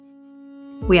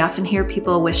We often hear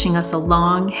people wishing us a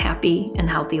long, happy, and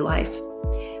healthy life.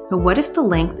 But what if the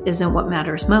length isn't what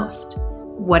matters most?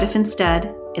 What if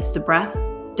instead it's the breadth,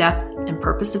 depth, and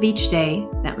purpose of each day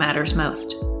that matters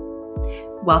most?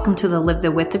 Welcome to the Live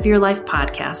the Width of Your Life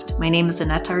podcast. My name is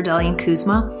Annette Ardelian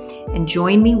Kuzma, and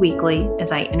join me weekly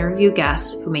as I interview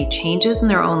guests who made changes in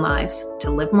their own lives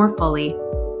to live more fully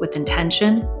with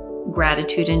intention,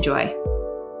 gratitude, and joy.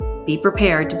 Be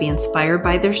prepared to be inspired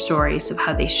by their stories of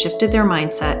how they shifted their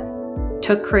mindset,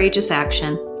 took courageous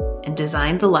action, and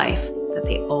designed the life that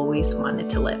they always wanted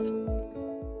to live.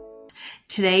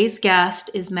 Today's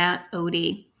guest is Matt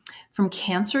Ode. From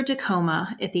cancer to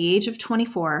coma, at the age of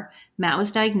 24, Matt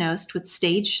was diagnosed with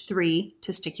stage 3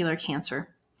 testicular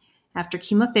cancer. After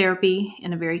chemotherapy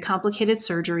and a very complicated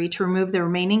surgery to remove the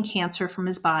remaining cancer from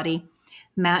his body,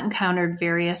 Matt encountered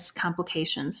various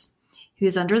complications. He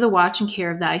was under the watch and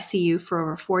care of the ICU for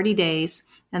over 40 days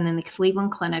and then the Cleveland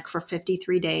Clinic for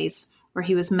 53 days, where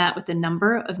he was met with a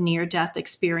number of near-death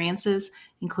experiences,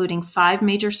 including 5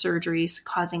 major surgeries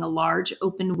causing a large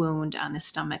open wound on his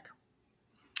stomach.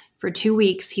 For 2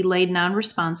 weeks, he laid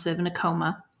non-responsive in a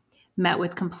coma, met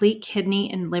with complete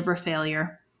kidney and liver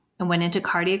failure, and went into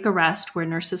cardiac arrest where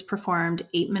nurses performed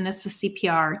 8 minutes of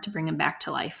CPR to bring him back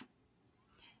to life.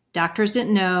 Doctors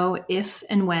didn't know if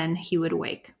and when he would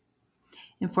awake.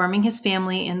 Informing his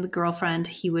family and the girlfriend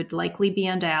he would likely be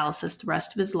on dialysis the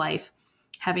rest of his life,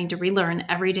 having to relearn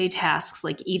everyday tasks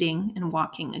like eating and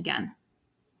walking again.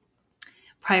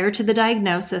 Prior to the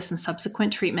diagnosis and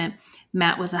subsequent treatment,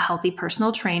 Matt was a healthy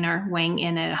personal trainer weighing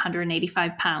in at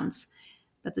 185 pounds,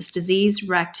 but this disease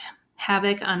wreaked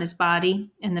havoc on his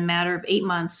body. In the matter of 8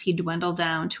 months, he dwindled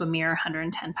down to a mere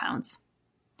 110 pounds.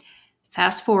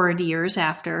 Fast forward years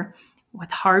after, with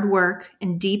hard work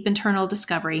and deep internal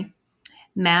discovery,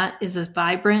 Matt is as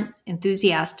vibrant,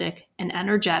 enthusiastic, and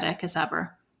energetic as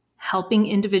ever, helping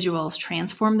individuals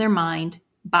transform their mind,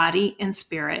 body, and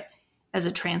spirit as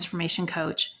a transformation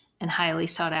coach and highly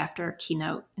sought after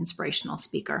keynote inspirational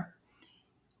speaker.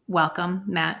 Welcome,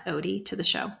 Matt Ode, to the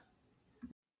show.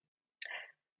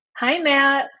 Hi,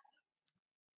 Matt.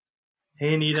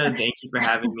 Hey, Anita. Thank you for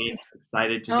having me.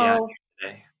 Excited to be out here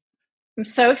today. I'm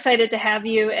so excited to have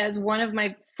you as one of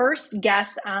my first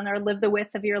guests on our Live the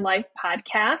Width of Your Life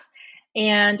podcast.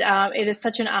 And it is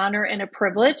such an honor and a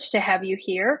privilege to have you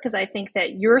here because I think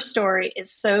that your story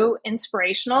is so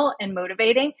inspirational and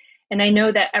motivating. And I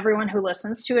know that everyone who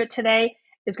listens to it today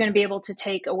is going to be able to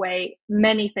take away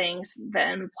many things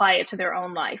and apply it to their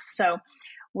own life. So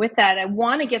with that, I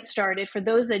want to get started. For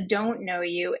those that don't know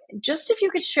you, just if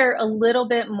you could share a little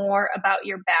bit more about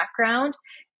your background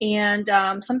and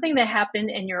something that happened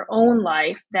in your own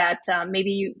life that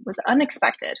maybe was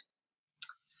unexpected.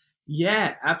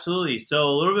 Yeah, absolutely. So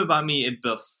a little bit about me.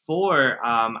 Before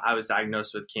I was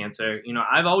diagnosed with cancer,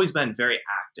 I've always been very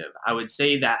active. I would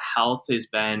say that health has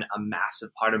been a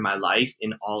massive part of my life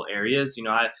in all areas.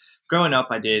 Growing up,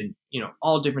 I did,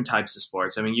 all different types of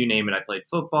sports. I mean, you name it. I played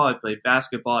football, I played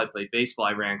basketball, I played baseball,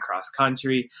 I ran cross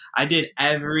country. I did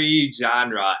every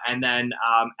genre. And then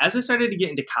as I started to get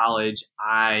into college,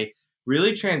 I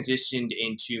really transitioned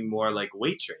into more like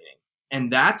weight training. And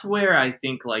that's where I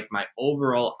think like my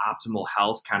overall optimal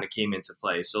health kind of came into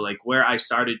play. So like where I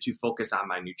started to focus on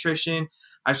my nutrition,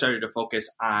 I started to focus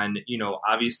on,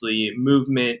 obviously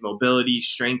movement, mobility,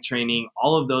 strength training,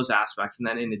 all of those aspects. And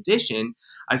then in addition,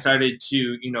 I started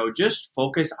to, just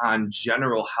focus on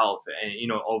general health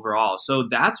and, overall. So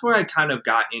that's where I kind of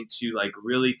got into like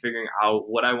really figuring out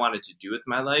what I wanted to do with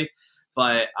my life.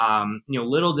 But,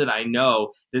 little did I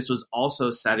know this was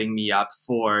also setting me up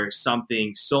for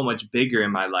something so much bigger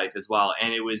in my life as well.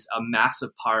 And it was a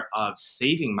massive part of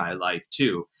saving my life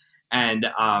too. And,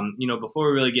 before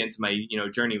we really get into my,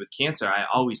 journey with cancer, I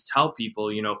always tell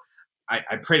people,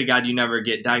 I pray to God you never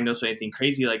get diagnosed with anything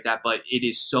crazy like that. But it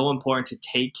is so important to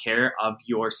take care of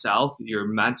yourself, your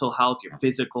mental health, your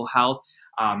physical health,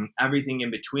 everything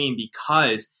in between,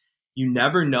 because you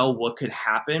never know what could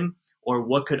happen or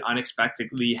what could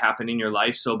unexpectedly happen in your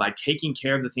life. So by taking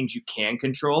care of the things you can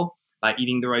control, by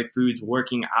eating the right foods,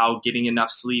 working out, getting enough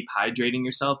sleep, hydrating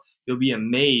yourself, you'll be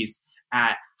amazed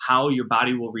at how your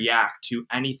body will react to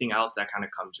anything else that kind of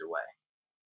comes your way.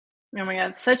 Oh my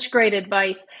God, such great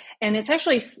advice. And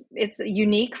it's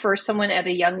unique for someone at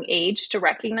a young age to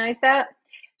recognize that.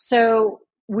 So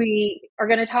we are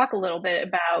going to talk a little bit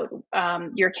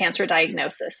about your cancer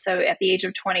diagnosis. So at the age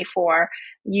of 24,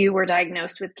 you were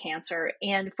diagnosed with cancer.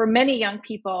 And for many young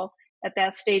people at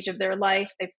that stage of their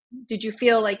life, did you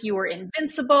feel like you were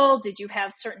invincible? Did you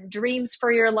have certain dreams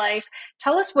for your life?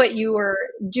 Tell us what you were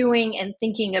doing and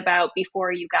thinking about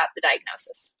before you got the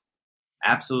diagnosis.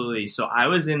 Absolutely. So I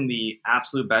was in the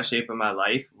absolute best shape of my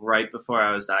life right before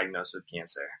I was diagnosed with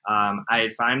cancer. I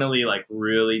had finally like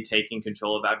really taken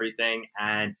control of everything.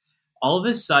 And all of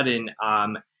a sudden,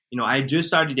 I had just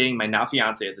started dating my now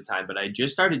fiance at the time, but I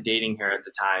just started dating her at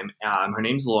the time. Her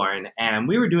name's Lauren. And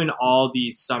we were doing all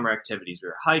these summer activities. We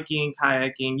were hiking,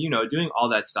 kayaking, doing all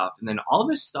that stuff. And then all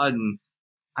of a sudden,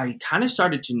 I kind of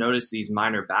started to notice these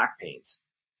minor back pains.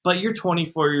 But you're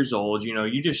 24 years old,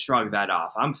 you just shrug that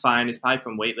off. I'm fine. It's probably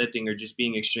from weightlifting or just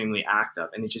being extremely active.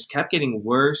 And it just kept getting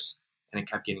worse and it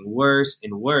kept getting worse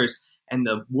and worse. And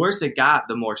the worse it got,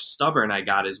 the more stubborn I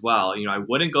got as well. I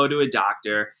wouldn't go to a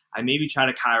doctor. I maybe tried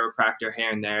a chiropractor here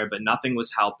and there, but nothing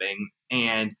was helping.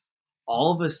 And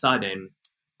all of a sudden,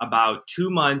 about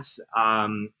 2 months,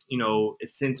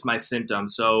 since my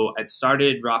symptoms. So it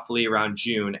started roughly around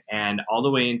June and all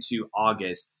the way into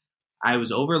August. I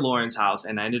was over Lauren's house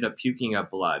and I ended up puking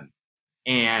up blood.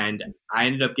 And I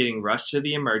ended up getting rushed to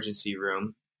the emergency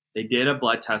room. They did a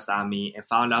blood test on me and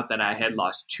found out that I had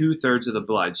lost 2/3 of the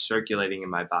blood circulating in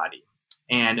my body.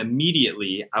 And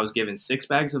immediately I was given 6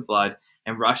 bags of blood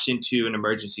and rushed into an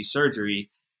emergency surgery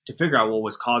to figure out what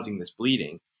was causing this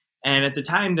bleeding. And at the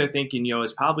time they're thinking,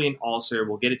 it's probably an ulcer.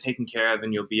 We'll get it taken care of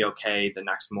and you'll be okay the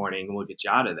next morning and we'll get you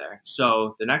out of there.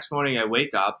 So the next morning I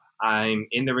wake up, I'm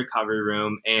in the recovery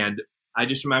room and I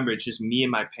just remember it's just me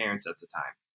and my parents at the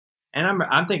time. And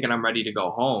I'm thinking I'm ready to go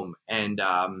home. And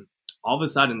all of a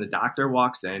sudden the doctor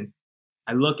walks in.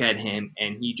 I look at him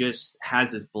and he just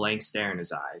has this blank stare in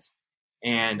his eyes.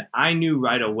 And I knew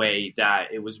right away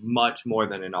that it was much more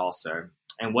than an ulcer.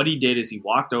 And what he did is he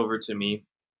walked over to me.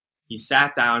 He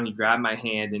sat down, he grabbed my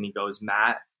hand and he goes,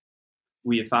 "Matt,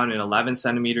 we have found an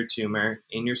 11-centimeter tumor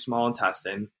in your small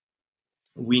intestine.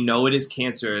 We know it is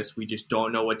cancerous. We just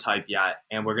don't know what type yet.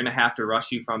 And we're going to have to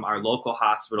rush you from our local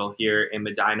hospital here in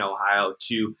Medina, Ohio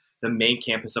to the main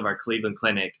campus of our Cleveland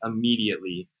clinic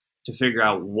immediately to figure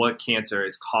out what cancer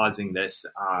is causing this,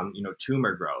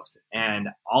 tumor growth." And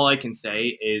all I can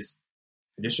say is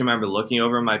I just remember looking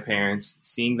over at my parents,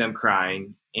 seeing them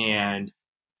crying, and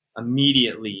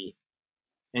immediately,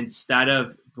 instead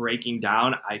of breaking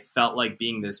down, I felt like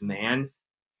being this man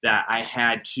that I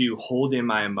had to hold in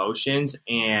my emotions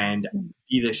and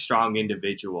be this strong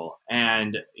individual.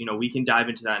 And, we can dive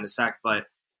into that in a sec, but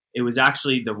it was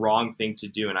actually the wrong thing to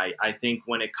do. And I think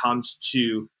when it comes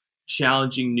to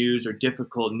challenging news or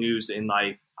difficult news in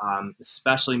life,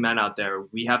 especially men out there,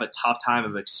 we have a tough time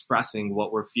of expressing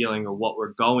what we're feeling or what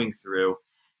we're going through.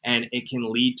 And it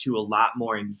can lead to a lot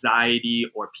more anxiety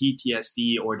or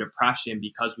PTSD or depression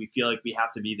because we feel like we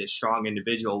have to be this strong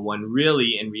individual when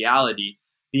really, in reality,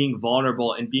 being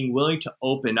vulnerable and being willing to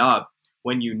open up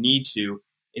when you need to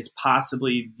is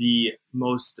possibly the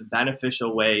most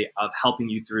beneficial way of helping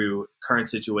you through current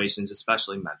situations,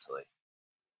 especially mentally.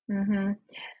 Mm-hmm.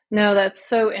 No, that's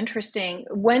so interesting.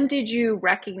 When did you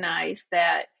recognize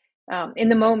that in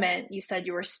the moment you said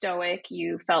you were stoic,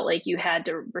 you felt like you had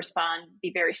to respond,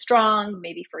 be very strong,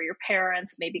 maybe for your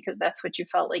parents, maybe because that's what you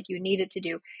felt like you needed to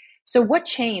do. So what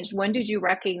changed? When did you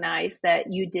recognize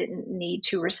that you didn't need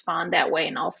to respond that way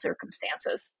in all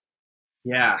circumstances?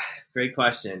 Yeah, great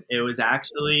question. It was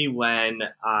actually when,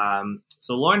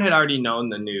 so Lauren had already known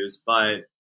the news, but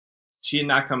she had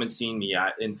not come and seen me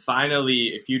yet. And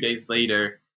finally, a few days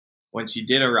later, when she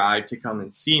did arrive to come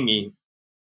and see me,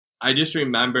 I just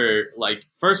remember,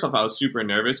 first off, I was super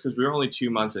nervous because we were only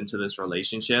 2 months into this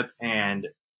relationship. And,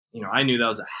 I knew that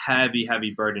was a heavy,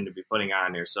 heavy burden to be putting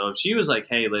on her. So if she was like,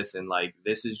 "Hey, listen,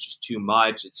 this is just too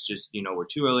much. It's just, we're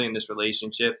too early in this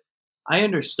relationship." I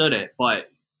understood it,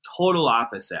 but total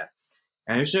opposite.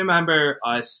 And I just remember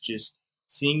us just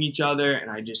seeing each other and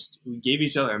we gave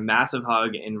each other a massive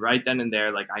hug. And right then and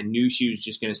there, I knew she was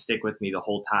just going to stick with me the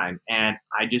whole time. And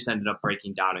I just ended up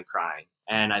breaking down and crying.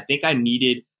 And I think I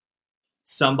needed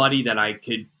somebody that I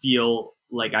could feel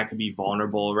like I could be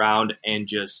vulnerable around and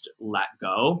just let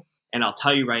go. And I'll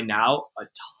tell you right now, a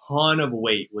ton of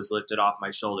weight was lifted off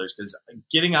my shoulders because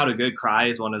getting out a good cry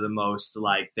is one of the most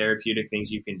therapeutic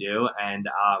things you can do. And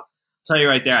I'll tell you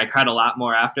right there, I cried a lot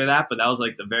more after that, but that was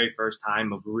the very first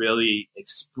time of really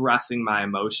expressing my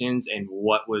emotions and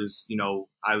what was,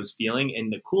 I was feeling.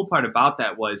 And the cool part about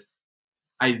that was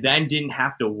I then didn't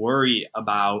have to worry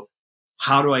about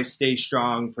how do I stay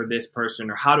strong for this person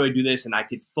or how do I do this? And I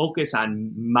could focus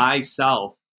on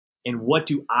myself and what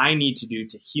do I need to do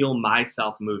to heal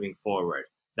myself moving forward.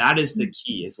 That is the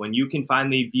key, is when you can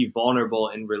finally be vulnerable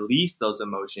and release those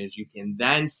emotions, you can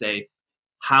then say,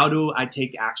 how do I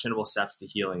take actionable steps to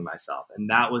healing myself? And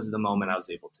that was the moment I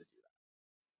was able to do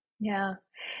that.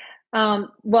 Yeah.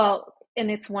 Well, and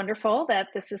it's wonderful that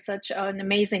this is such an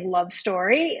amazing love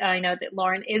story. I know that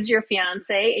Lauren is your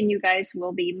fiance and you guys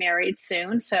will be married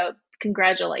soon. So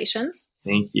congratulations.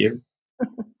 Thank you.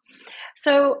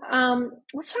 So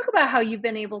let's talk about how you've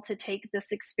been able to take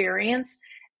this experience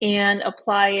and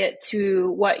apply it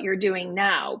to what you're doing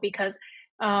now. Because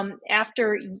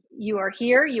after you are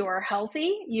here, you are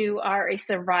healthy, you are a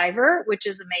survivor, which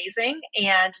is amazing.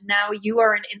 And now you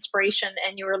are an inspiration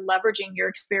and you're leveraging your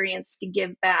experience to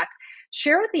give back.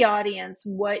 Share with the audience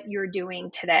what you're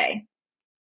doing today.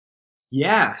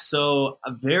 Yeah, so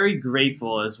I'm very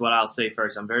grateful is what I'll say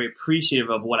first. I'm very appreciative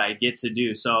of what I get to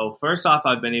do. So first off,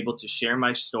 I've been able to share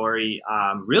my story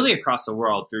really across the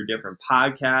world through different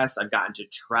podcasts. I've gotten to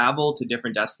travel to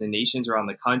different destinations around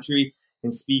the country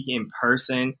and speak in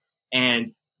person.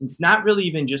 And it's not really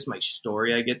even just my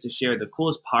story I get to share. The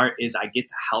coolest part is I get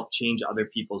to help change other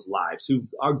people's lives who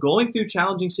are going through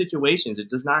challenging situations. It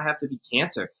does not have to be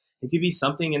cancer. It could be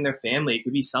something in their family. It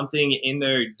could be something in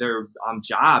their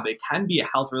job. It can be a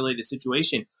health-related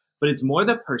situation, but it's more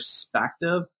the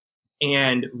perspective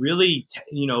and really,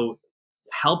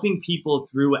 helping people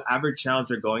through whatever challenge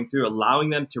they're going through,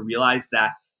 allowing them to realize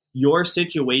that your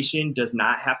situation does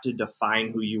not have to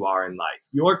define who you are in life.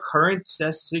 Your current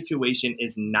situation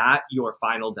is not your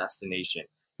final destination.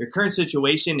 Your current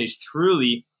situation is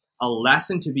truly a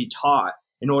lesson to be taught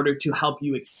in order to help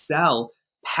you excel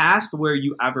past where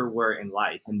you ever were in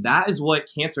life. And that is what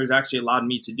cancer has actually allowed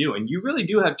me to do. And you really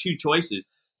do have two choices.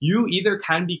 You either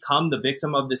can become the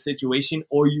victim of the situation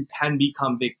or you can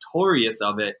become victorious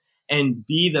of it and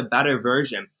be the better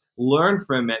version. Learn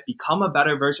from it, become a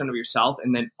better version of yourself,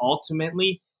 and then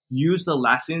ultimately use the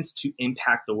lessons to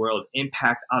impact the world,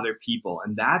 impact other people.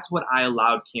 And that's what I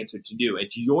allowed cancer to do.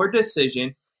 It's your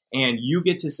decision, and you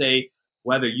get to say,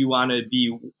 whether you want to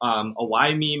be a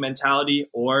why me mentality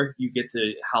or you get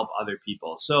to help other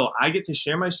people. So I get to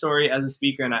share my story as a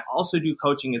speaker, and I also do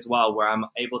coaching as well, where I'm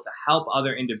able to help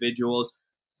other individuals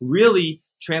really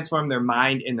transform their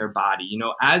mind and their body.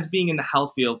 As being in the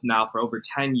health field now for over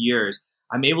 10 years,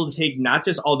 I'm able to take not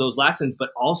just all those lessons, but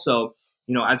also,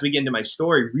 as we get into my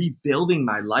story, rebuilding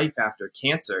my life after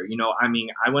cancer.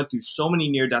 I went through so many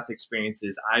near-death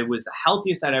experiences. I was the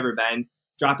healthiest I'd ever been,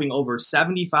 dropping over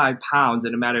 75 pounds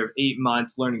in a matter of 8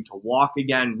 months, learning to walk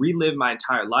again, relive my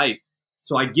entire life.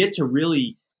 So I get to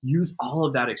really use all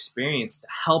of that experience to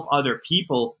help other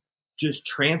people just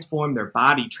transform their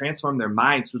body, transform their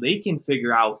mind so they can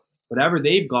figure out whatever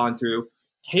they've gone through,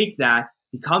 take that,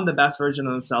 become the best version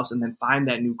of themselves, and then find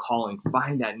that new calling,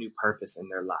 find that new purpose in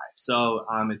their life. So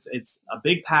it's a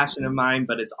big passion of mine,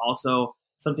 but it's also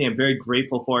something I'm very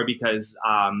grateful for because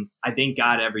I thank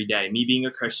God every day. Me being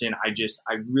a Christian, I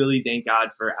really thank God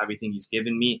for everything He's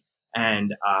given me.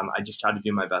 And I just try to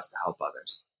do my best to help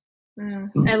others.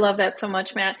 I love that so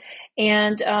much, Matt.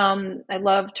 And I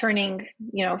love turning,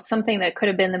 something that could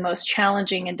have been the most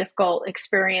challenging and difficult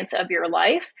experience of your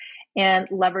life and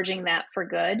leveraging that for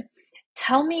good.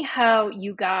 Tell me how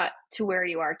you got to where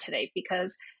you are today,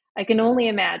 because I can only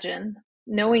imagine,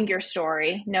 knowing your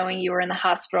story, knowing you were in the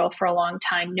hospital for a long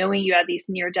time, knowing you had these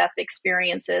near-death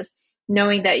experiences,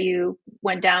 knowing that you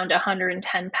went down to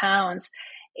 110 pounds.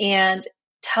 And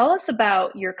tell us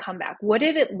about your comeback. What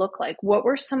did it look like? What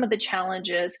were some of the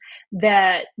challenges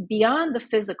that, beyond the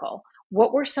physical,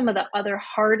 what were some of the other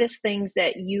hardest things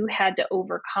that you had to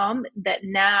overcome that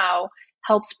now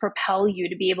helps propel you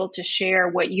to be able to share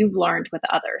what you've learned with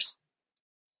others?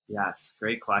 Yes,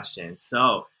 great question.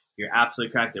 So you're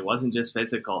absolutely correct. It wasn't just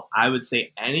physical. I would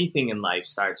say anything in life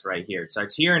starts right here. It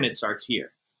starts here and it starts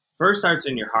here. First starts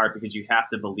in your heart because you have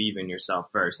to believe in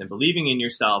yourself first. And believing in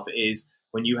yourself is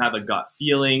when you have a gut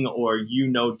feeling or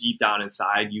deep down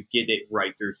inside, you get it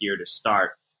right through here to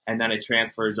start. And then it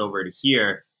transfers over to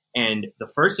here. And the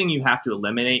first thing you have to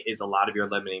eliminate is a lot of your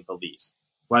limiting beliefs.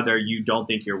 Whether you don't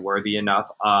think you're worthy enough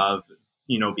of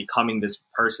becoming this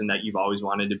person that you've always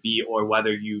wanted to be, or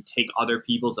whether you take other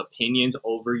people's opinions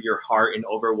over your heart and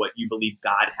over what you believe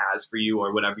God has for you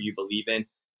or whatever you believe in.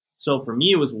 So for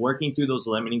me, it was working through those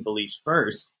limiting beliefs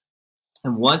first.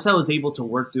 And once I was able to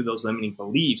work through those limiting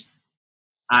beliefs,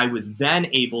 I was then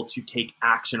able to take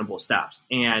actionable steps.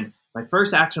 And my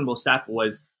first actionable step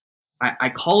was, I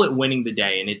call it winning the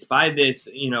day. And it's by this,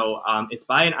 it's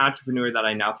by an entrepreneur that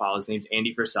I now follow. His name's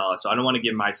Andy Frisella. So I don't want to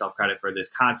give myself credit for this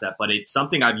concept, but it's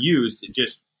something I've used,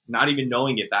 just not even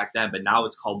knowing it back then, but now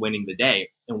it's called winning the day.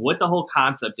 And what the whole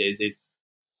concept is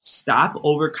stop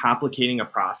overcomplicating a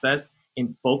process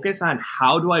and focus on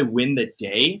how do I win the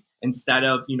day instead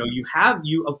of,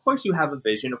 of course you have a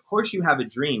vision, of course you have a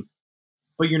dream,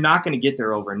 but you're not going to get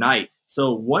there overnight.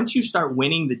 So once you start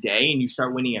winning the day and you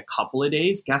start winning a couple of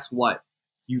days, guess what?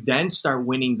 you then start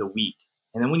winning the week.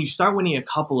 And then when you start winning a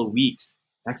couple of weeks,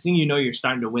 next thing you know, you're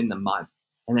starting to win the month.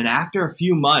 And then after a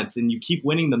few months and you keep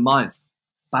winning the months,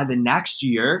 by the next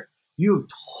year, you've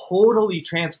totally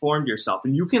transformed yourself.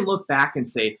 And you can look back and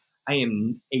say, I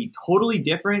am a totally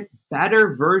different,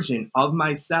 better version of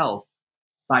myself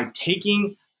by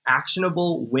taking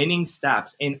actionable winning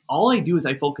steps. And all I do is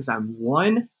I focus on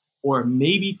one or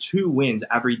maybe 2 wins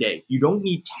every day. You don't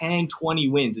need 10, 20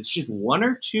 wins. It's just 1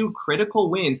 or 2 critical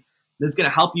wins that's going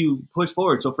to help you push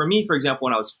forward. So for me, for example,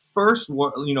 when I was first,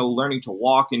 learning to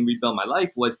walk and rebuild my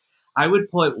life, was I would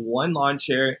put one lawn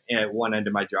chair at one end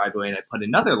of my driveway and I'd put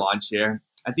another lawn chair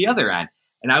at the other end.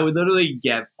 And I would literally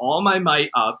get all my might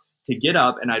up to get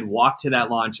up, and I'd walk to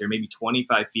that lawn chair, maybe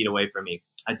 25 feet away from me.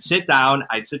 I'd sit down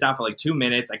for like 2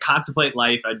 minutes. I'd contemplate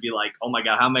life. I'd be like, oh my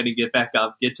God, how am I going to get back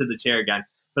up, get to the chair again?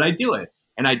 But I'd do it.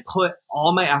 And I'd put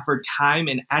all my effort, time,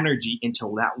 and energy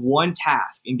into that one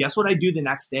task. And guess what I'd do the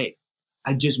next day?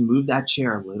 I'd just move that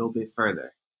chair a little bit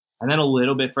further and then a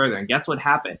little bit further. And guess what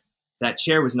happened? That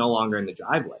chair was no longer in the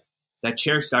driveway. That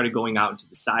chair started going out into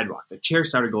the sidewalk. The chair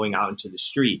started going out into the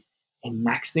street. And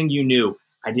next thing you knew,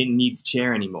 I didn't need the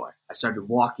chair anymore. I started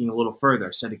walking a little further.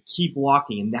 I started to keep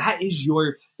walking. And that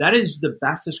is the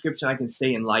best description I can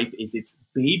say in life. Is it's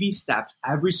baby steps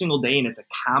every single day, and it's a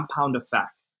compound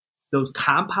effect. Those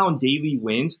compound daily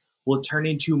wins will turn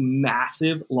into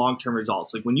massive long-term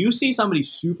results. Like when you see somebody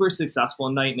super successful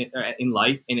in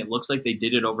life and it looks like they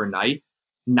did it overnight,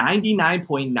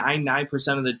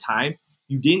 99.99% of the time,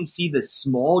 you didn't see the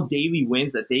small daily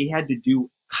wins that they had to do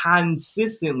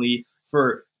consistently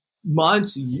for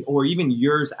months or even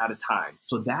years at a time.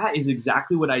 So that is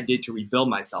exactly what I did to rebuild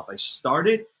myself. I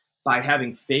started by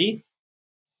having faith.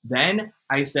 Then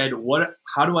I said,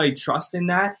 how do I trust in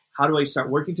that? How do I start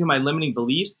working through my limiting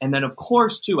beliefs? And then of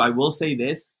course too, I will say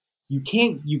this, you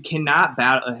cannot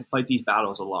fight these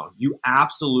battles alone. You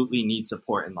absolutely need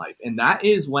support in life. And that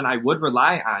is when I would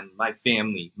rely on my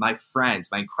family, my friends,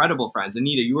 my incredible friends.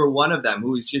 Anita, you were one of them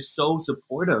who was just so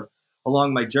supportive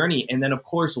along my journey. And then of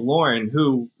course, Lauren,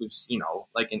 who was,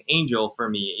 like an angel for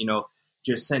me,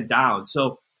 just sent down.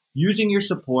 So using your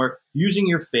support, using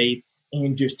your faith,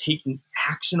 and just taking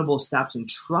actionable steps and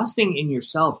trusting in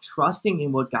yourself, trusting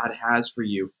in what God has for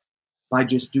you by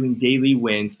just doing daily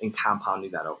wins and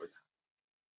compounding that over time.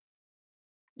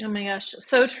 Oh my gosh,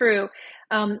 so true.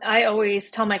 I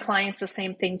always tell my clients the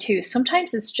same thing too.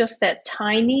 Sometimes it's just that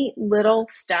tiny little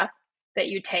step that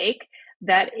you take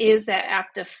that is that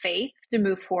act of faith to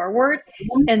move forward.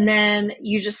 And then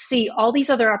you just see all these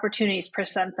other opportunities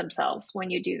present themselves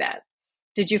when you do that.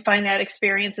 Did you find that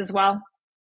experience as well?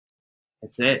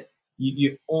 That's it.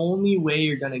 The only way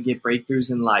you're going to get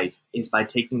breakthroughs in life is by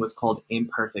taking what's called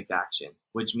imperfect action,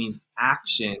 which means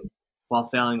action while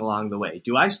failing along the way.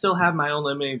 Do I still have my own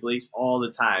limiting beliefs all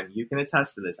the time? You can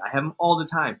attest to this. I have them all the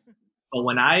time. But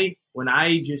when I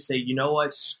just say, you know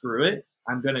what, screw it,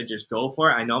 I'm going to just go for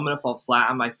it. I know I'm going to fall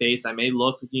flat on my face. I may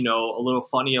look, a little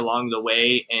funny along the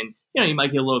way, and, you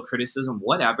might get a little criticism,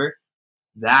 whatever.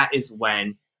 That is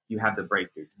when you have the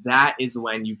breakthroughs. That is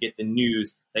when you get the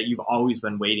news that you've always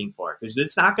been waiting for. Because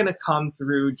it's not going to come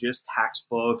through just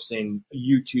textbooks and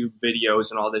YouTube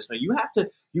videos and all this. No,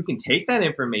 you can take that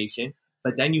information,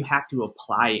 but then you have to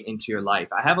apply it into your life.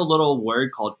 I have a little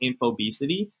word called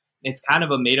infobesity. It's kind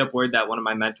of a made up word that one of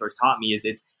my mentors taught me. Is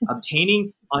it's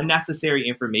obtaining unnecessary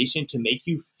information to make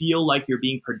you feel like you're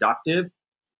being productive,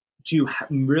 to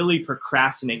really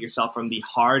procrastinate yourself from the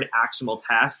hard, actionable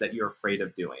tasks that you're afraid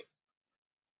of doing.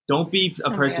 Don't be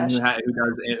a person who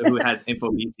has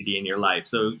infobesity in your life.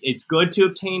 So it's good to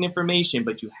obtain information,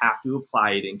 but you have to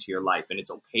apply it into your life, and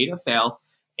it's okay to fail.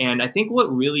 And I think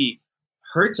what really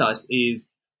hurts us is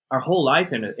our whole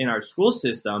life in our school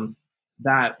system,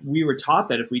 that we were taught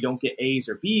that if we don't get A's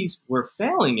or B's, we're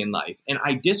failing in life. And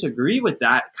I disagree with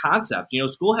that concept.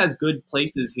 School has good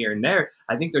places here and there.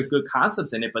 I think there's good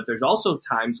concepts in it, but there's also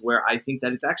times where I think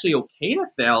that it's actually okay to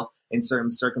fail in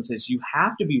certain circumstances. You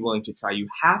have to be willing to try. You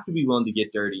have to be willing to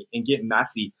get dirty and get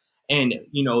messy. And,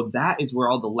 that is where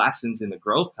all the lessons and the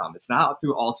growth come. It's not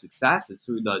through all success. It's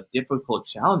through the difficult,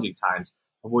 challenging times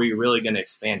of where you're really going to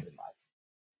expand in life.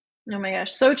 Oh my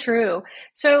gosh, so true.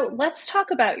 So let's talk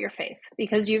about your faith,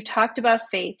 because you've talked about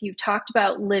faith. You've talked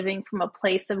about living from a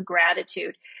place of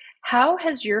gratitude. How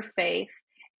has your faith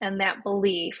and that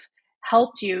belief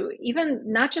helped you, even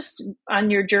not just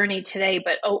on your journey today,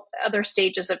 but other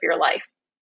stages of your life?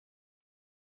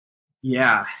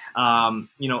 Yeah.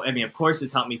 Of course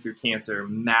it's helped me through cancer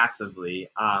massively,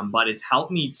 but it's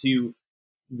helped me to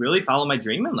really follow my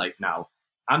dream in life now.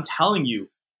 I'm telling you,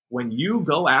 when you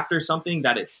go after something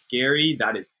that is scary,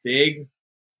 that is big,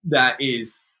 that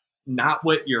is not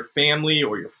what your family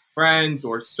or your friends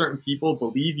or certain people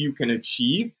believe you can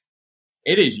achieve.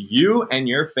 It is you and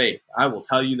your faith. I will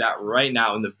tell you that right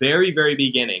now in the very, very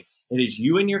beginning. It is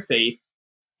you and your faith.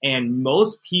 And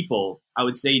most people, I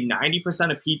would say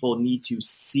 90% of people need to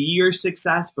see your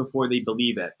success before they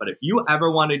believe it. But if you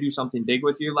ever want to do something big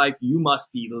with your life, you must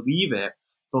believe it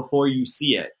before you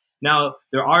see it. Now,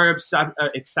 there are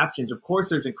exceptions. Of course,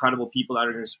 there's incredible people that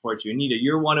are going to support you. Anita,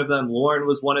 you're one of them. Lauren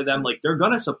was one of them. Like, they're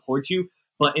going to support you.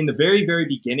 But in the very, very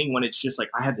beginning, when it's just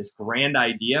like, I have this grand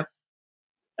idea,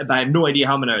 but I have no idea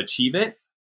how I'm going to achieve it.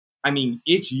 I mean,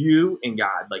 it's you and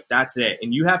God. Like, that's it.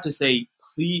 And you have to say,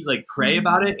 please, like, pray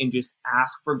about it and just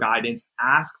ask for guidance,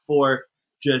 ask for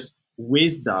just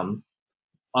wisdom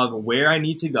of where I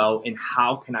need to go and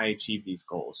how can I achieve these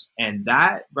goals. And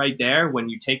that right there, when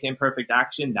you take imperfect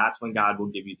action, that's when God will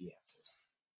give you the answers.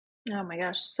 Oh my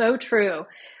gosh, so true.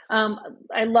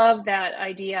 I love that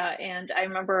idea. And I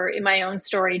remember in my own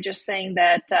story just saying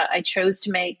that I chose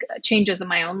to make changes in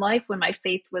my own life when my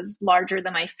faith was larger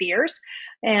than my fears.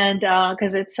 And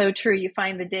because it's so true, you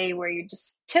find the day where you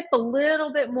just tip a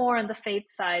little bit more on the faith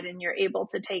side and you're able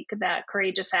to take that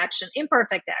courageous action,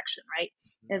 imperfect action, right?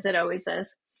 As it always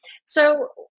is. So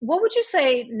what would you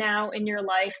say now in your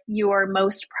life you are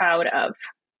most proud of?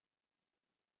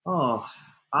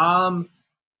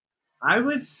 I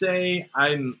would say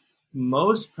I'm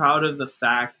most proud of the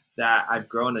fact that I've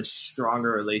grown a stronger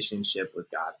relationship with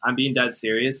God. I'm being dead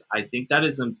serious. I think that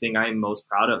is the thing I'm most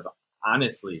proud of,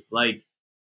 honestly. Like,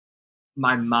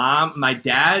 my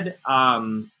dad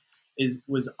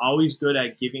was always good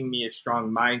at giving me a strong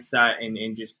mindset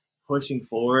and just pushing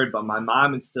forward, but my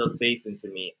mom instilled faith into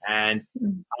me. And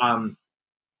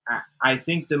I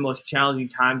think the most challenging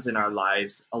times in our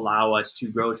lives allow us to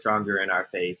grow stronger in our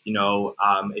faith,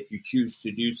 if you choose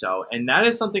to do so. And that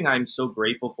is something I'm so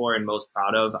grateful for and most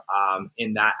proud of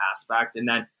in that aspect. And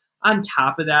then on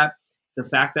top of that, the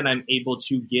fact that I'm able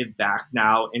to give back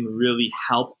now and really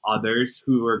help others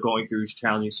who are going through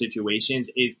challenging situations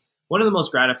is one of the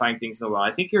most gratifying things in the world.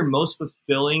 I think your most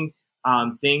fulfilling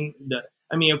thing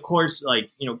of course,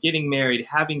 getting married,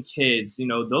 having kids,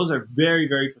 those are very,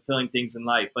 very fulfilling things in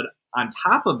life. But on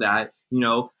top of that,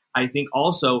 I think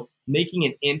also making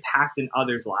an impact in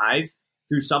others' lives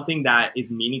through something that is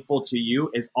meaningful to you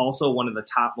is also one of the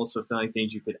top most fulfilling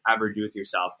things you could ever do with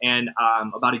yourself. And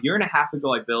about a year and a half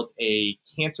ago, I built a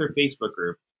cancer Facebook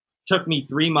group. It took me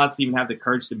 3 months to even have the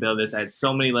courage to build this. I had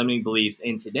so many limiting beliefs.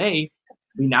 And today,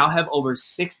 we now have over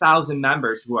 6,000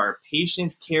 members who are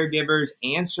patients, caregivers,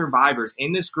 and survivors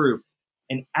in this group.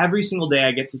 And every single day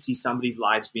I get to see somebody's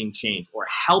lives being changed or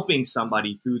helping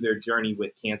somebody through their journey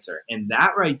with cancer. And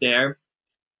that right there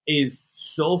is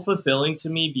so fulfilling to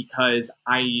me because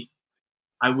I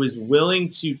was willing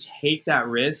to take that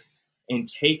risk and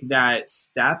take that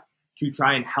step to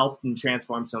try and help and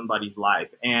transform somebody's life.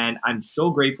 And I'm so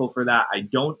grateful for that. I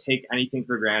don't take anything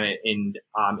for granted in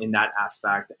that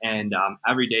aspect. And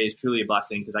every day is truly a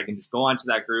blessing because I can just go onto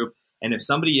that group. And if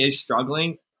somebody is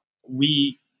struggling,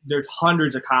 there's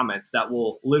hundreds of comments that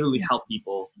will literally help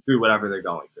people through whatever they're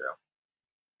going through.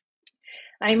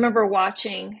 I remember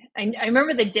I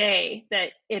remember the day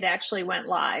that it actually went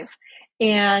live.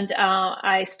 And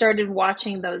I started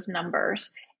watching those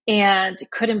numbers and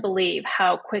couldn't believe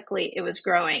how quickly it was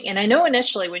growing. And I know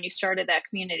initially when you started that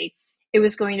community, it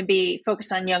was going to be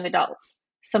focused on young adults,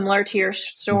 similar to your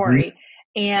story.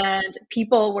 Mm-hmm. And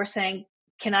people were saying,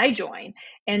 can I join?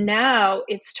 And now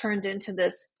it's turned into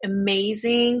this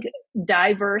amazing,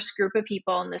 diverse group of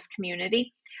people in this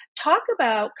community. Talk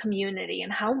about community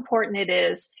and how important it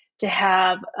is to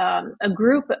have a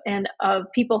group of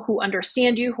people who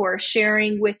understand you, who are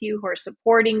sharing with you, who are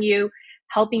supporting you,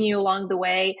 helping you along the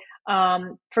way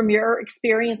from your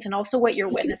experience and also what you're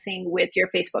witnessing with your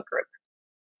Facebook group.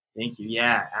 Thank you.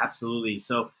 Yeah, absolutely.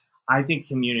 So I think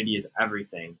community is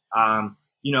everything.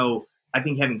 I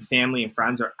think having family and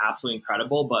friends are absolutely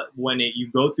incredible, but when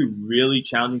you go through really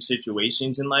challenging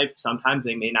situations in life, sometimes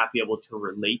they may not be able to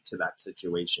relate to that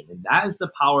situation. And that is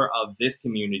the power of this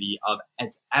community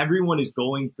as everyone is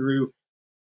going through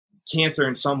cancer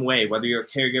in some way, whether you're a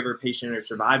caregiver, patient, or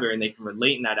survivor, and they can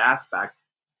relate in that aspect.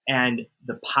 And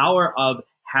the power of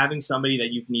having somebody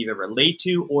that you can either relate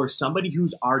to or somebody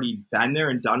who's already been there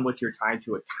and done what you're trying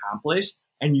to accomplish.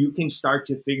 And you can start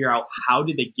to figure out how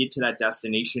did they get to that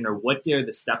destination or what are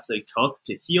the steps they took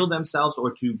to heal themselves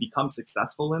or to become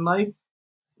successful in life.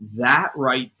 That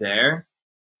right there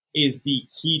is the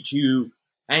key to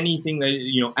anything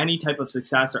that, any type of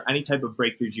success or any type of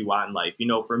breakthroughs you want in life.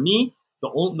 For me, the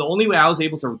only way I was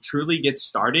able to truly get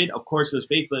started, of course, it was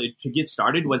faith, but to get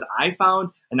started was I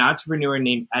found an entrepreneur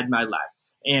named Ed Milet.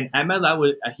 And I met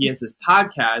he has this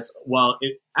podcast. Well,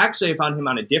 actually, I found him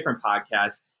on a different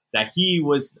podcast that he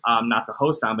was not the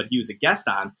host on, but he was a guest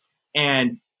on.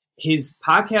 And his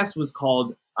podcast was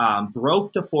called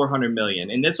Broke to 400 Million.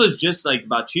 And this was just like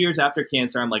about 2 years after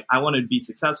cancer. I'm like, I want to be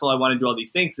successful. I want to do all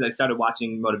these things. Because I started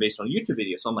watching motivational YouTube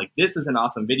videos. So I'm like, this is an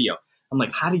awesome video. I'm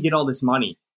like, how do you get all this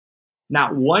money?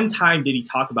 Not one time did he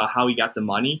talk about how he got the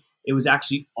money. It was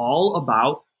actually all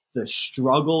about the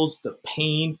struggles, the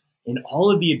pain, and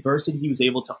all of the adversity he was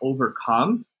able to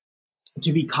overcome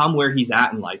to become where he's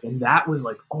at in life. And that was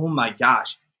like, oh my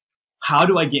gosh, how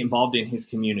do I get involved in his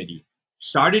community?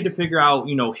 Started to figure out,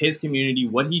 his community,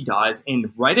 what he does.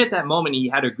 And right at that moment, he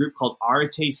had a group called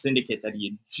Arete Syndicate that he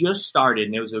had just started.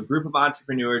 And it was a group of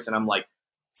entrepreneurs. And I'm like,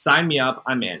 sign me up,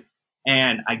 I'm in.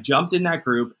 And I jumped in that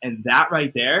group. And that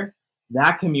right there,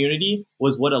 that community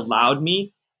was what allowed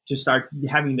me to start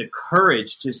having the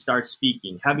courage to start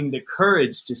speaking, having the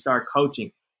courage to start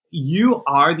coaching. You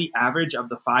are the average of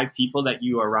the 5 people that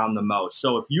you are around the most.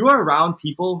 So if you are around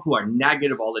people who are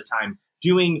negative all the time,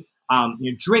 doing,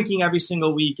 drinking every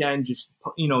single weekend, just,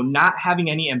 not having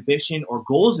any ambition or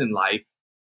goals in life,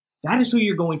 that is who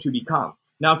you're going to become.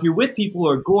 Now, if you're with people who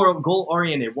are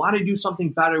goal-oriented, want to do something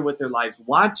better with their lives,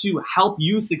 want to help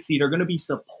you succeed, are going to be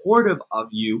supportive of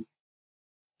you,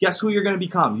 guess who you're going to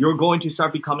become? You're going to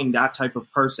start becoming that type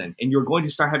of person, and you're going to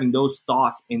start having those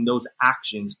thoughts and those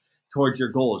actions towards your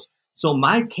goals. So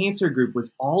my cancer group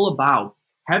was all about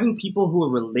having people who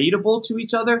are relatable to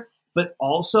each other, but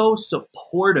also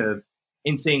supportive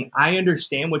in saying, I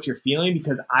understand what you're feeling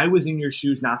because I was in your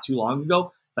shoes not too long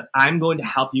ago, but I'm going to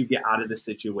help you get out of the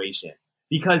situation.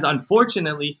 Because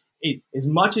unfortunately, as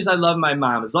much as I love my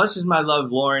mom, as much as I love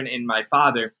Lauren and my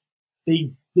father,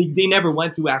 they never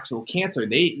went through actual cancer.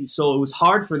 So it was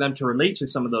hard for them to relate to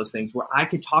some of those things where I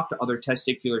could talk to other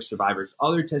testicular survivors,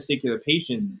 other testicular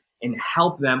patients, and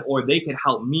help them, or they could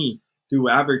help me through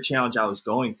whatever challenge I was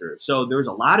going through. So there was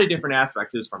a lot of different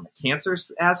aspects. It was from a cancer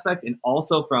aspect and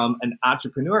also from an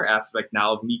entrepreneur aspect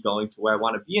now of me going to where I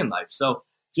want to be in life. So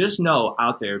just know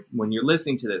out there, when you're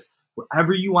listening to this,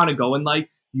 wherever you want to go in life,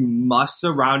 you must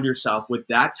surround yourself with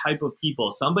that type of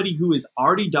people, somebody who has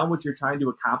already done what you're trying to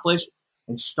accomplish,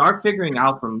 and start figuring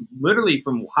out from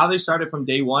how they started from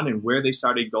day one and where they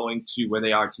started going to where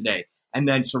they are today. And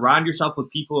then surround yourself with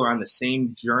people who are on the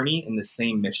same journey and the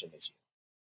same mission as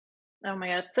you. Oh my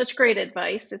gosh, such great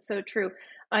advice. It's so true.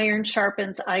 Iron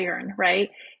sharpens iron,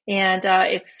 right? And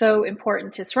it's so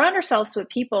important to surround ourselves with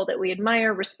people that we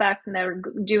admire, respect, and that are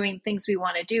doing things we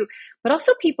want to do, but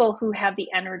also people who have the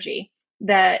energy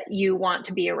that you want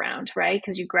to be around, right?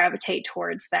 Because you gravitate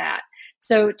towards that.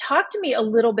 So talk to me a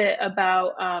little bit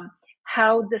about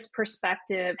how this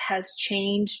perspective has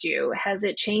changed you. Has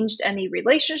it changed any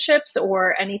relationships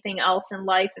or anything else in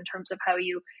life in terms of how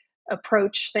you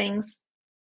approach things?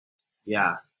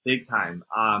 Yeah, big time.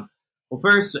 Well,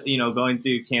 first, going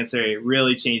through cancer, it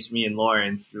really changed me and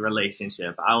Lauren's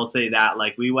relationship. I will say that,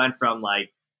 we went from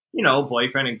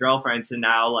boyfriend and girlfriend to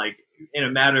now, in a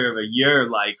matter of a year,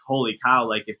 holy cow,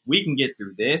 if we can get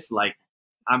through this,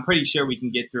 I'm pretty sure we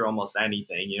can get through almost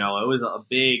anything. It was a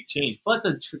big change. But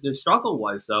the struggle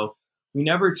was, though, we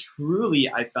never truly,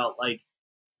 I felt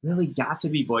really got to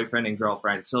be boyfriend and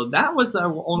girlfriend. So that was the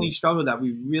only struggle that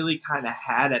we really kind of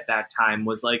had at that time,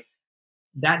 was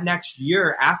that next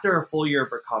year, after a full year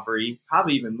of recovery,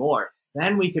 probably even more,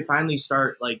 then we could finally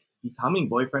start becoming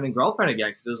boyfriend and girlfriend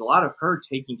again, because there was a lot of her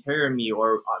taking care of me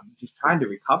or just trying to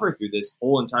recover through this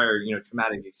whole entire,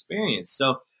 traumatic experience.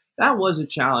 So that was a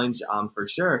challenge for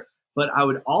sure. But I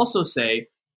would also say,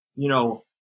 it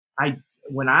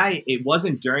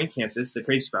wasn't during cancer, this is the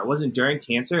crazy part, it wasn't during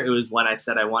cancer, it was when I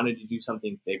said I wanted to do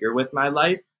something bigger with my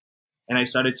life. And I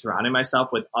started surrounding myself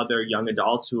with other young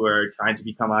adults who are trying to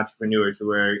become entrepreneurs,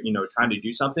 who are, trying to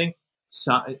do something.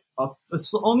 So,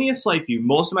 only a slight few.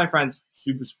 Most of my friends,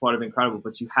 super supportive, incredible,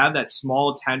 but you have that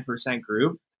small 10%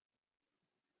 group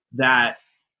that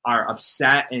are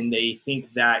upset and they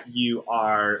think that you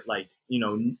are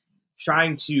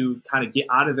trying to kind of get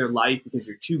out of their life because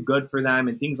you're too good for them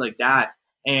and things like that.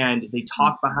 And they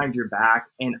talk behind your back.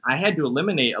 And I had to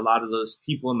eliminate a lot of those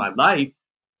people in my life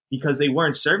because they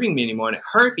weren't serving me anymore. And it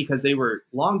hurt because they were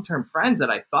long-term friends that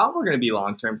I thought were going to be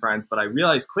long-term friends. But I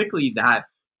realized quickly that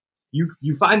you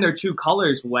find their true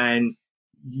colors when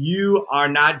you are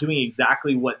not doing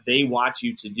exactly what they want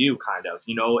you to do, kind of,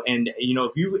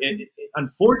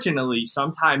 unfortunately,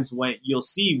 sometimes when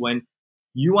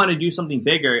you want to do something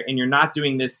bigger and you're not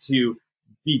doing this to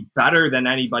be better than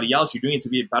anybody else, you're doing it to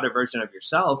be a better version of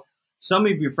yourself. Some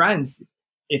of your friends,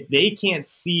 if they can't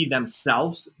see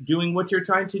themselves doing what you're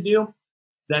trying to do,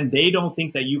 then they don't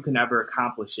think that you can ever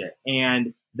accomplish it.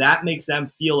 And that makes them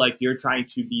feel like you're trying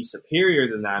to be superior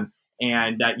than them.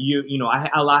 And that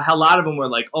a lot of them were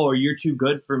like, oh, you're too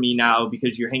good for me now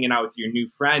because you're hanging out with your new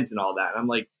friends and all that. And I'm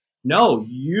like, no,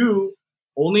 you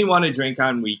only want to drink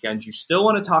on weekends. You still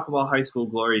want to talk about high school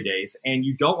glory days, and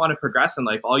you don't want to progress in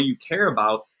life. All you care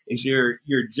about is your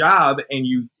job, and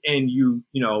you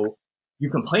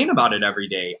complain about it every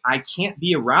day. I can't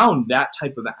be around that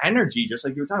type of energy, just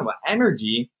like you were talking about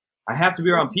energy. I have to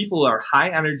be around people who are high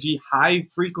energy, high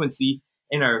frequency,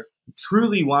 and are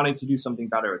truly wanting to do something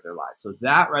better with their lives. So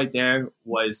that right there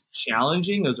was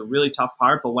challenging. It was a really tough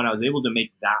part, but when I was able to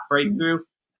make that breakthrough,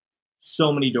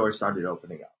 so many doors started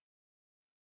opening up.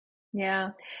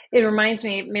 Yeah, it reminds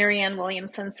me, Marianne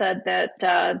Williamson said that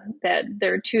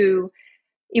there are two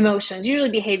emotions. Usually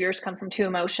behaviors come from two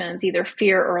emotions, either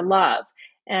fear or love.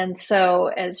 And so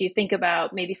as you think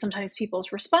about maybe sometimes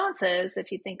people's responses,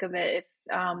 if you think of it,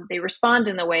 if they respond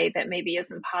in a way that maybe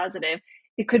isn't positive,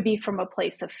 it could be from a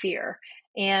place of fear.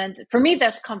 And for me,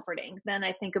 that's comforting. Then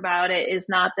I think about it is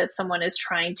not that someone is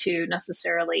trying to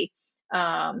necessarily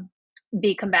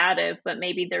be combative, but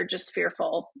maybe they're just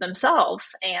fearful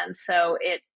themselves. And so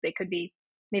they could be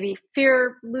maybe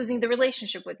fear losing the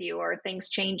relationship with you or things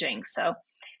changing. So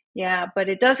yeah, but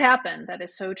it does happen. That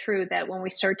is so true, that when we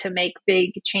start to make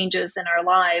big changes in our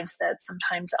lives, that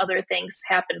sometimes other things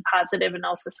happen, positive and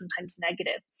also sometimes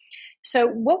negative. So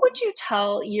what would you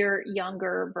tell your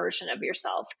younger version of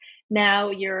yourself? Now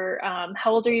you're,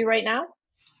 how old are you right now?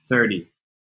 30.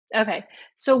 Okay.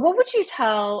 So what would you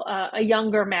tell a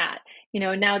younger Matt,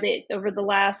 now that over the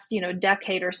last,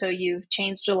 decade or so, you've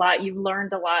changed a lot, you've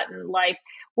learned a lot in life.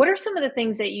 What are some of the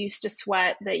things that you used to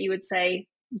sweat that you would say,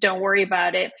 don't worry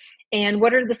about it? And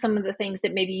what are some of the things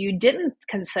that maybe you didn't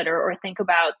consider or think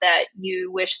about that you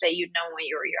wish that you'd known when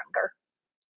you were younger?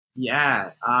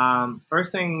 Yeah.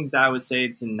 First thing that I would say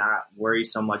to not worry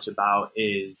so much about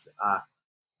is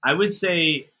I would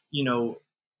say,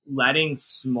 letting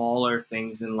smaller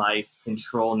things in life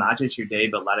control not just your day,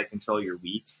 but let it control your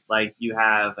weeks. Like you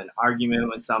have an argument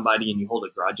with somebody and you hold a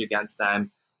grudge against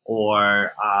them,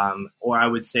 or I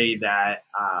would say that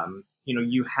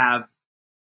you have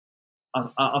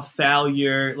a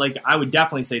failure. Like I would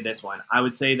definitely say this one. I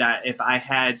would say that if I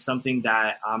had something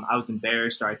that I was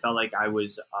embarrassed or I felt like I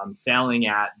was failing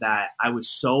at, that I was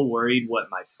so worried what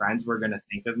my friends were going to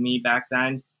think of me back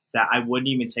then that I wouldn't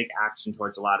even take action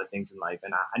towards a lot of things in life.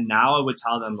 And now I would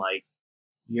tell them, like,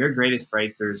 your greatest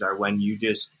breakthroughs are when you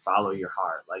just follow your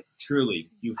heart. Like truly,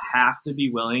 you have to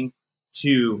be willing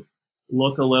to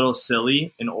look a little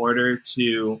silly in order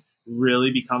to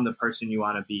really become the person you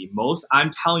want to be.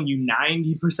 I'm telling you,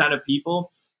 90% of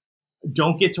people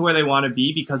don't get to where they want to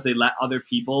be because they let other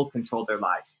people control their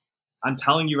life. I'm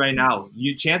telling you right now,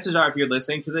 chances are if you're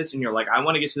listening to this and you're like, I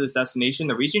want to get to this destination,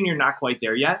 the reason you're not quite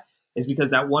there yet is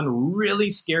because that one really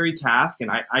scary task,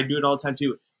 and I do it all the time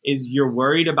too, is you're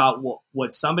worried about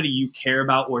what somebody you care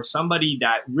about or somebody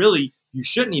that really you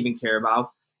shouldn't even care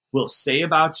about will say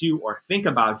about you or think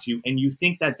about you, and you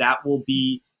think that will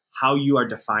be how you are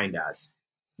defined as,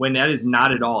 when that is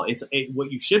not at all.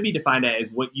 What you should be defined as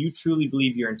is what you truly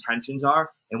believe your intentions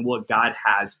are and what God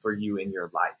has for you in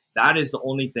your life. That is the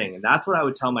only thing. And that's what I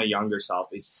would tell my younger self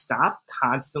is stop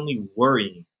constantly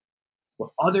worrying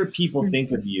what other people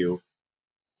think of you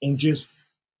and just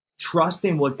trust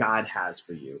in what God has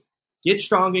for you. Get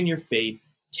strong in your faith,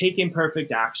 take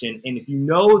imperfect action. And if you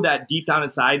know that deep down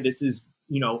inside, this is,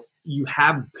 you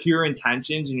have pure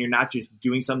intentions and you're not just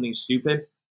doing something stupid,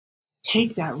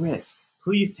 take that risk.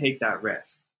 Please take that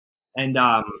risk. And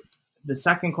the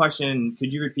second question,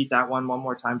 could you repeat that one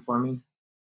more time for me?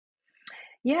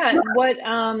 Yeah. What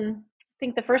I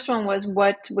think the first one was,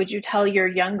 what would you tell your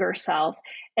younger self?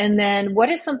 And then what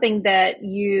is something that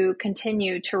you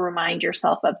continue to remind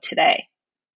yourself of today?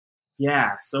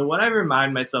 Yeah. So what I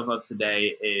remind myself of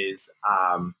today is,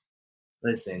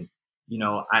 listen,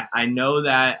 I know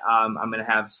that I'm going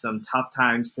to have some tough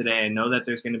times today. I know that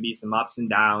there's going to be some ups and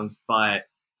downs, but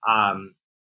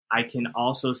I can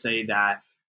also say that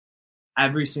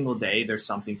every single day there's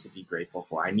something to be grateful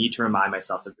for. I need to remind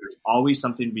myself that there's always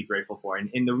something to be grateful for.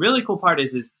 And the really cool part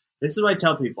is this is what I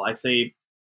tell people. I say,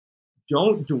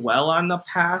 don't dwell on the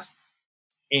past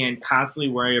and constantly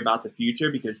worry about the future,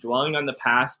 because dwelling on the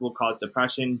past will cause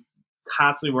depression.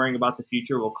 Constantly worrying about the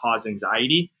future will cause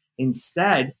anxiety.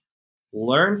 Instead,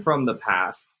 learn from the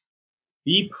past,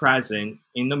 be present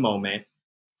in the moment,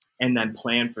 and then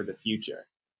plan for the future.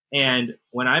 And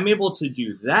when I'm able to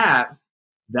do that,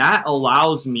 that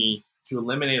allows me to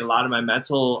eliminate a lot of my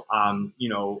mental,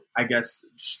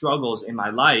 struggles in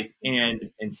my life, and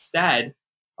instead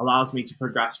allows me to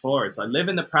progress forward. So I live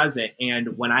in the present.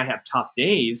 And when I have tough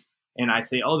days and I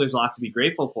say, oh, there's a lot to be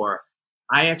grateful for,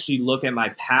 I actually look at my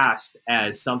past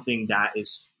as something that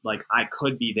is like, I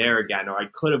could be there again, or I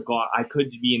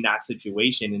could be in that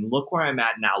situation. And look where I'm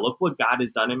at now. Look what God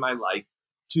has done in my life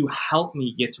to help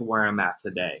me get to where I'm at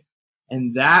today.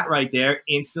 And that right there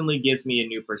instantly gives me a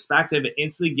new perspective. It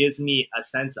instantly gives me a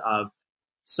sense of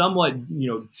somewhat,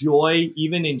 joy,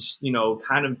 even in,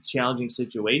 kind of challenging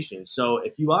situations. So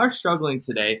if you are struggling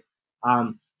today,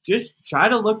 just try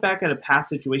to look back at a past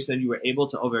situation that you were able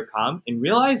to overcome and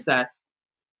realize that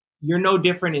you're no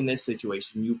different in this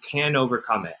situation. You can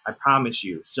overcome it. I promise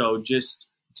you. So just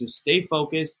stay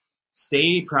focused,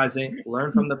 stay present,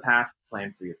 learn from the past,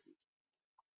 plan for your future.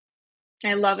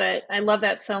 I love it. I love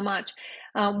that so much.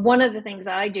 One of the things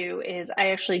I do is I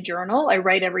actually journal. I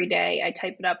write every day. I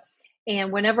type it up.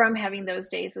 And whenever I'm having those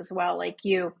days as well, like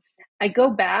you, I go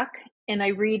back and I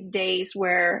read days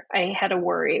where I had a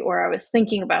worry or I was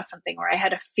thinking about something or I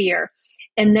had a fear.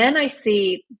 And then I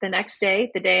see the next day,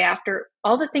 the day after,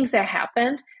 all the things that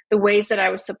happened, the ways that I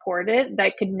was supported that I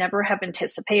could never have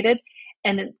anticipated.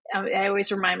 And I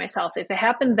always remind myself, if it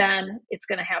happened then, it's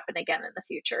going to happen again in the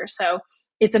future. So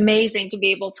it's amazing to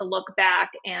be able to look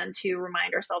back and to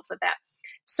remind ourselves of that.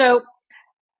 So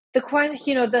the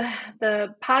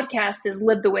podcast is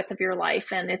Live the Width of Your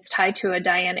Life, and it's tied to a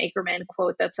Diane Ackerman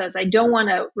quote that says, I don't want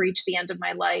to reach the end of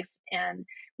my life and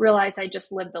realize I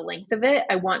just lived the length of it.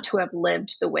 I want to have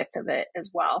lived the width of it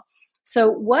as well. So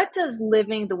what does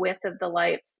living the width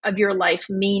of your life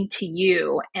mean to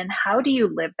you, and how do you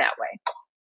live that way?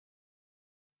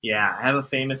 Yeah, I have a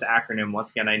famous acronym. Once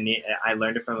again, I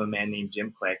learned it from a man named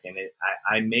Jim Quick, and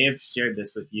I may have shared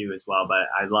this with you as well, but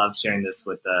I love sharing this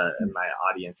with my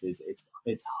audience.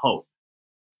 It's hope,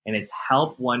 and it's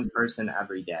help one person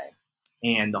every day.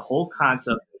 And the whole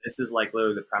concept, this is like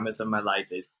literally the premise of my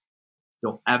life, is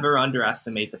don't ever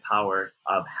underestimate the power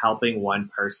of helping one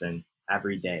person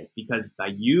every day, because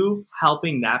by you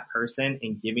helping that person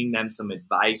and giving them some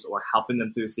advice or helping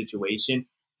them through a situation,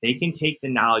 they can take the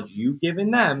knowledge you've given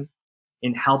them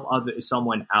and help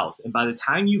someone else. And by the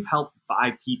time you've helped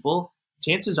 5 people,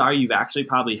 chances are you've actually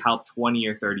probably helped 20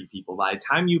 or 30 people. By the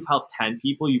time you've helped 10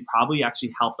 people, you probably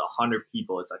actually helped 100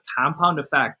 people. It's a compound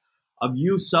effect of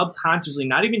you subconsciously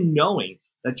not even knowing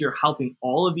that you're helping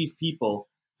all of these people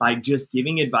by just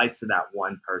giving advice to that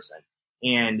one person.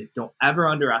 And don't ever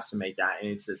underestimate that. And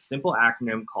it's a simple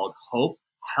acronym called HOPE,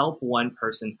 help one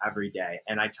person every day.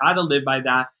 And I try to live by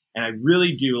that. And I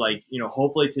really do,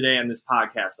 hopefully today on this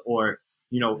podcast, or,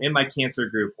 in my cancer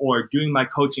group, or doing my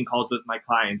coaching calls with my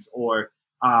clients, or,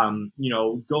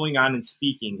 going on and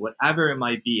speaking, whatever it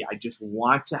might be. I just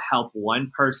want to help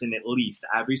one person at least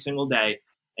every single day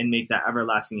and make that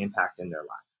everlasting impact in their life.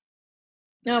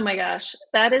 Oh my gosh,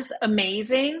 that is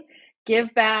amazing.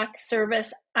 Give back,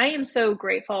 service. I am so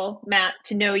grateful, Matt,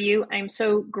 to know you. I'm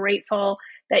so grateful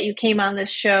that you came on this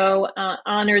show.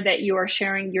 Honored that you are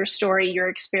sharing your story, your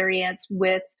experience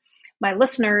with my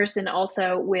listeners, and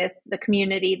also with the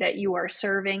community that you are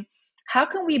serving. How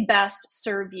can we best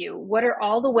serve you? What are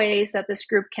all the ways that this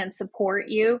group can support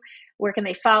you? Where can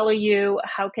they follow you?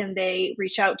 How can they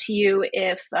reach out to you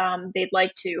if they'd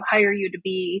like to hire you to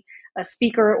be a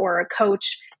speaker or a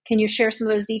coach? Can you share some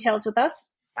of those details with us?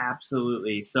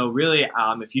 Absolutely. So really,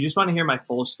 if you just want to hear my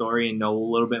full story and know a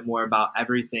little bit more about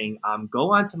everything,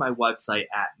 go onto my website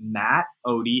at Matt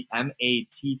Ode,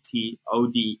 MATTODE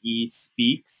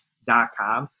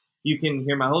speaks.com. You can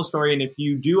hear my whole story. And if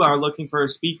you are looking for a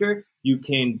speaker, you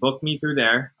can book me through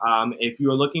there. If you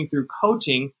are looking through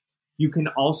coaching, you can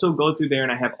also go through there,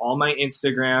 and I have all my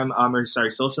Instagram,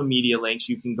 social media links.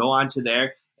 You can go onto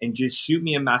there and just shoot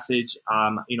me a message.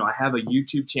 I have a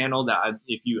YouTube channel that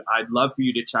I'd love for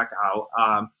you to check out.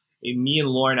 Me and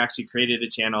Lauren actually created a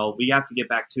channel. We have to get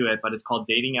back to it, but it's called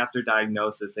Dating After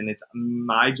Diagnosis. And it's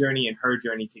my journey and her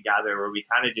journey together, where we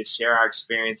kind of just share our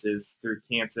experiences through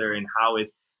cancer and how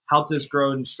it's helped us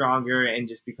grow and stronger and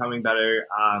just becoming better,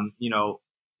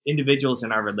 individuals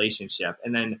in our relationship.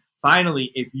 And then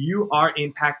finally, if you are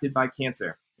impacted by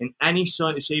cancer in any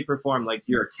shape or form, like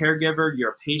you're a caregiver,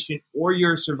 you're a patient, or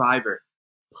you're a survivor,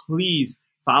 please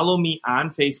follow me on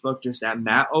Facebook, just at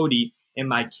Matt Ode. And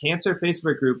my cancer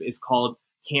Facebook group is called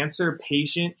Cancer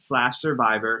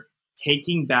Patient/Survivor,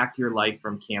 Taking Back Your Life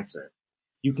from Cancer.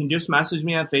 You can just message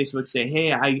me on Facebook, say,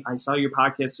 hey, I saw your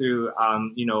podcast through,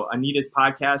 Anita's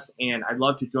podcast, and I'd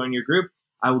love to join your group.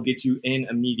 I will get you in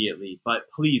immediately. But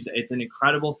please, it's an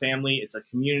incredible family. It's a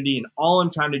community. And all I'm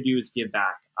trying to do is give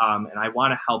back. And I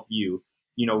want to help you,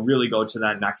 really go to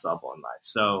that next level in life.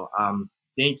 So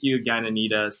thank you again,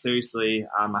 Anita. Seriously,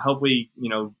 I hope we,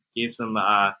 gave some,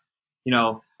 a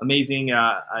amazing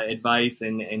advice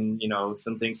and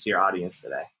some things to your audience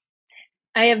today.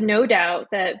 I have no doubt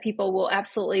that people will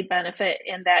absolutely benefit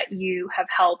in that you have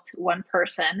helped one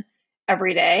person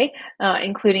every day,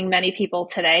 including many people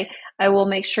today. I will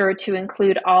make sure to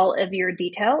include all of your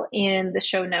detail in the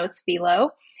show notes below.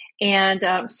 And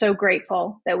I'm so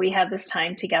grateful that we had this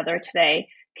time together today.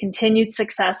 Continued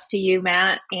success to you,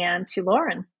 Matt, and to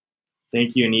Lauren.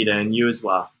 Thank you, Anita, and you as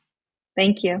well.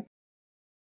 Thank you.